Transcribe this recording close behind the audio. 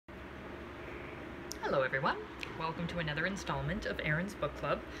Hello everyone, welcome to another installment of Erin's Book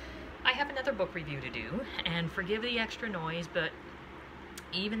Club. I have another book review to do, and forgive the extra noise, but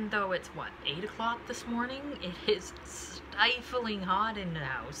even though it's, 8 o'clock this morning, it is stifling hot in the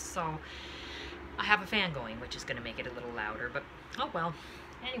house, so I have a fan going, which is going to make it a little louder, but oh well.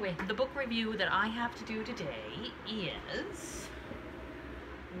 Anyway, the book review that I have to do today is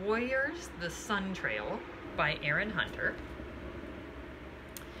Warriors: The Sun Trail by Erin Hunter.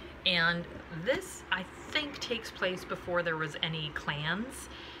 And this, I think, takes place before there was any clans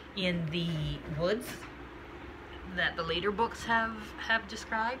in the woods that the later books have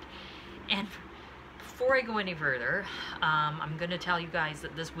described. And before I go any further, I'm going to tell you guys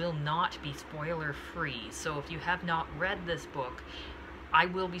that this will not be spoiler free. So if you have not read this book, I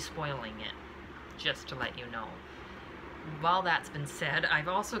will be spoiling it, just to let you know. While that's been said, I've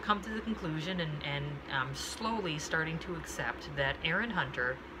also come to the conclusion, and I'm slowly starting to accept, that Erin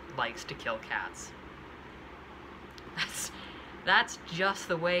Hunter likes to kill cats. That's just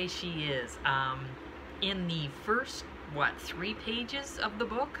the way she is. In the first, 3 pages of the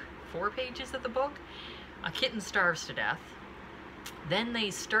book? 4 pages of the book? A kitten starves to death. Then they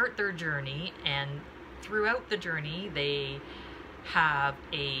start their journey, and throughout the journey they have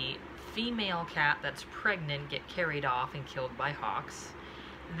a female cat that's pregnant get carried off and killed by hawks.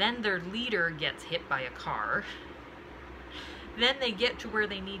 Then their leader gets hit by a car. Then they get to where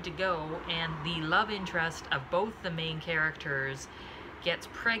they need to go, and the love interest of both the main characters gets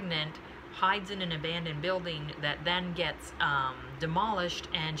pregnant, hides in an abandoned building that then gets demolished,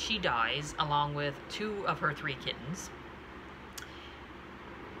 and she dies along with 2 of her 3 kittens.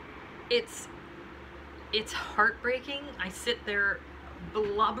 It's heartbreaking. I sit there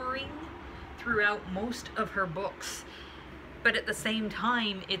blubbering throughout most of her books. But at the same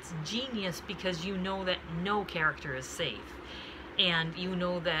time, it's genius because you know that no character is safe. And you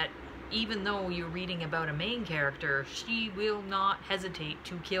know that even though you're reading about a main character, she will not hesitate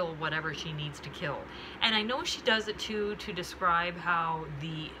to kill whatever she needs to kill. And I know she does it too, to describe how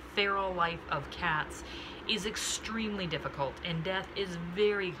the feral life of cats is extremely difficult and death is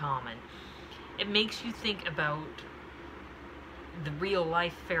very common. It makes you think about the real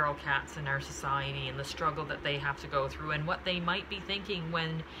life feral cats in our society and the struggle that they have to go through and what they might be thinking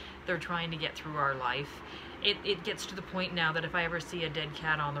when they're trying to get through our life. It gets to the point now that if I ever see a dead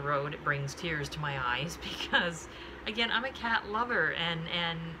cat on the road, it brings tears to my eyes because, again, I'm a cat lover,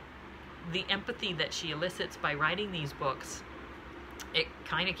 and the empathy that she elicits by writing these books, it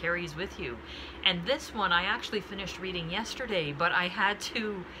kind of carries with you. And this one I actually finished reading yesterday, but I had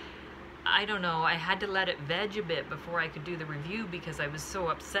to, I don't know, I had to let it veg a bit before I could do the review because I was so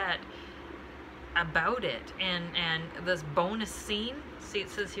upset about it. And this bonus scene, see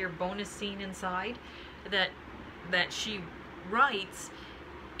it says here bonus scene inside, that she writes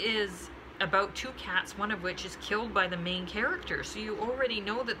is about 2 cats, one of which is killed by the main character. So you already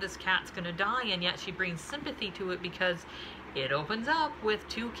know that this cat's gonna die, and yet she brings sympathy to it because it opens up with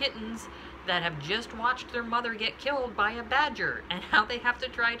 2 kittens that have just watched their mother get killed by a badger and how they have to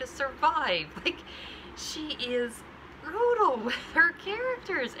try to survive. Like, she is brutal with her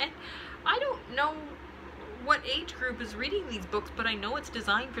characters, and I don't know what age group is reading these books, but I know it's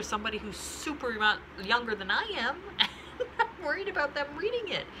designed for somebody who's super younger than I am, and I'm worried about them reading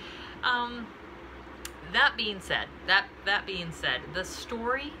it. That being said, the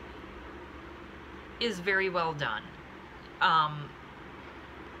story is very well done.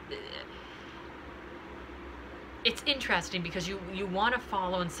 It's interesting because you want to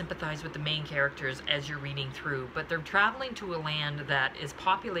follow and sympathize with the main characters as you're reading through, but they're traveling to a land that is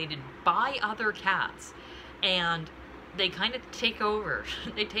populated by other cats, and they kind of take over.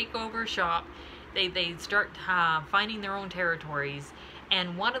 They take over shop. They start finding their own territories,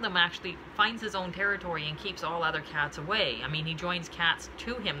 and one of them actually finds his own territory and keeps all other cats away. I mean, he joins cats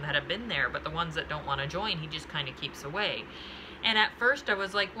to him that have been there, but the ones that don't want to join, he just kind of keeps away. And at first I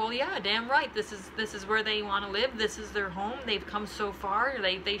was like, well, yeah, damn right, this is where they want to live, this is their home, they've come so far,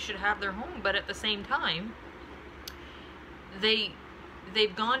 they should have their home. But at the same time, they've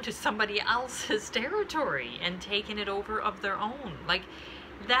gone to somebody else's territory and taken it over of their own. Like,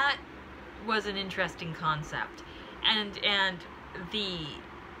 that was an interesting concept. And the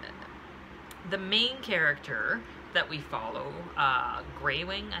main character that we follow,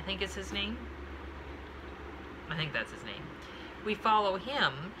 Greywing, I think is his name. I think that's his name. We follow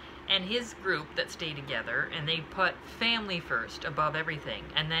him and his group that stay together, and they put family first above everything.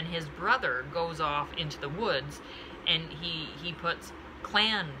 And then his brother goes off into the woods, and he puts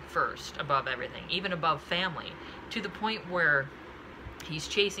clan first above everything, even above family, to the point where he's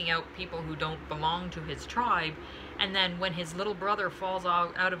chasing out people who don't belong to his tribe, And then when his little brother falls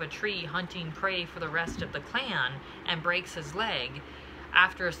out of a tree hunting prey for the rest of the clan and breaks his leg,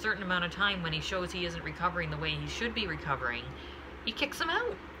 after a certain amount of time, when he shows he isn't recovering the way he should be recovering, he kicks him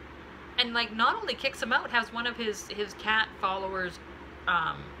out. And like, not only kicks him out, has one of his cat followers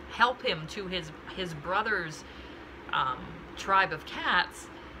help him to his brother's tribe of cats.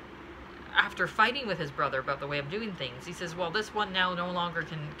 After fighting with his brother about the way of doing things, he says, well, this one now no longer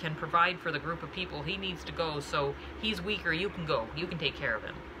can provide for the group of people. He needs to go, so he's weaker. You can go. You can take care of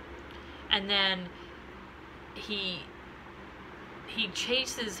him. And then he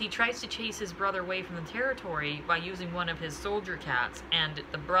tries to chase his brother away from the territory by using one of his soldier cats, and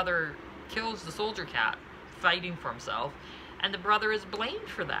the brother kills the soldier cat fighting for himself, and the brother is blamed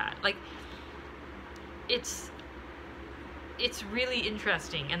for that. Like, it's really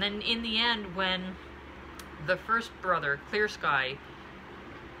interesting. And then in the end, when the first brother, Clear Sky,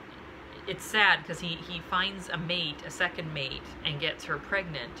 it's sad because he finds a second mate, and gets her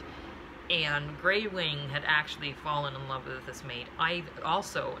pregnant. And Grey Wing had actually fallen in love with this mate.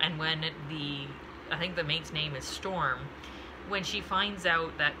 And when I think the mate's name is Storm, when she finds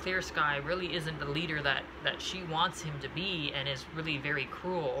out that Clear Sky really isn't the leader that she wants him to be, and is really very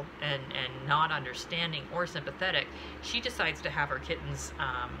cruel and not understanding or sympathetic, she decides to have her kittens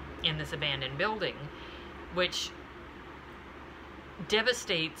in this abandoned building, which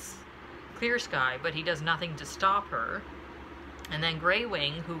devastates Clear Sky, but he does nothing to stop her. And then Grey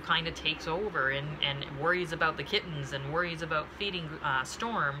Wing, who kind of takes over and worries about the kittens and worries about feeding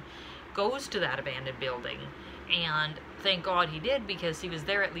Storm, goes to that abandoned building. And thank God he did, because he was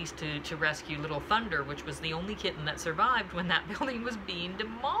there at least to rescue Little Thunder, which was the only kitten that survived when that building was being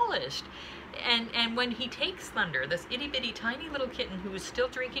demolished. And when he takes Thunder, this itty-bitty tiny little kitten who is still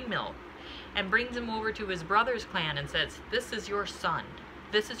drinking milk, and brings him over to his brother's clan and says, this is your son.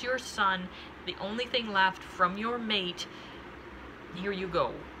 This is your son. The only thing left from your mate. Here you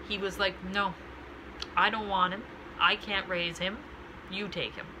go. He was like, no, I don't want him. I can't raise him. You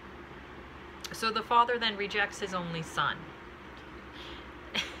take him. So the father then rejects his only son.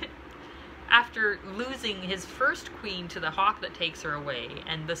 After losing his first queen to the hawk that takes her away,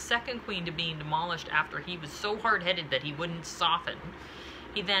 and the second queen to being demolished after he was so hard-headed that he wouldn't soften,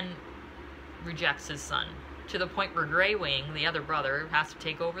 he then rejects his son, to the point where Grey Wing, the other brother, has to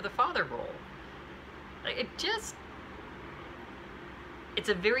take over the father role. It's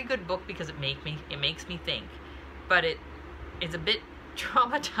a very good book because it makes me think, but it's a bit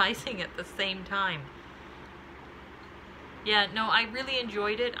traumatizing at the same time. Yeah, no, I really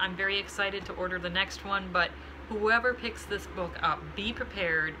enjoyed it. I'm very excited to order the next one, but whoever picks this book up, be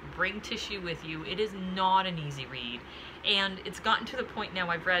prepared, bring tissue with you. It is not an easy read, and it's gotten to the point now.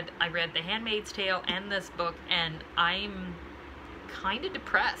 I read The Handmaid's Tale and this book, and I'm kind of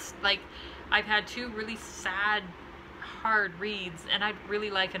depressed. Like, I've had two really sad, hard reads, and I'd really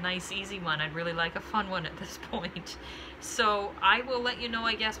like a nice easy one. I'd really like a fun one at this point. So I will let you know,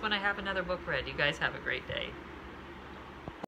 I guess, when I have another book read. You guys have a great day.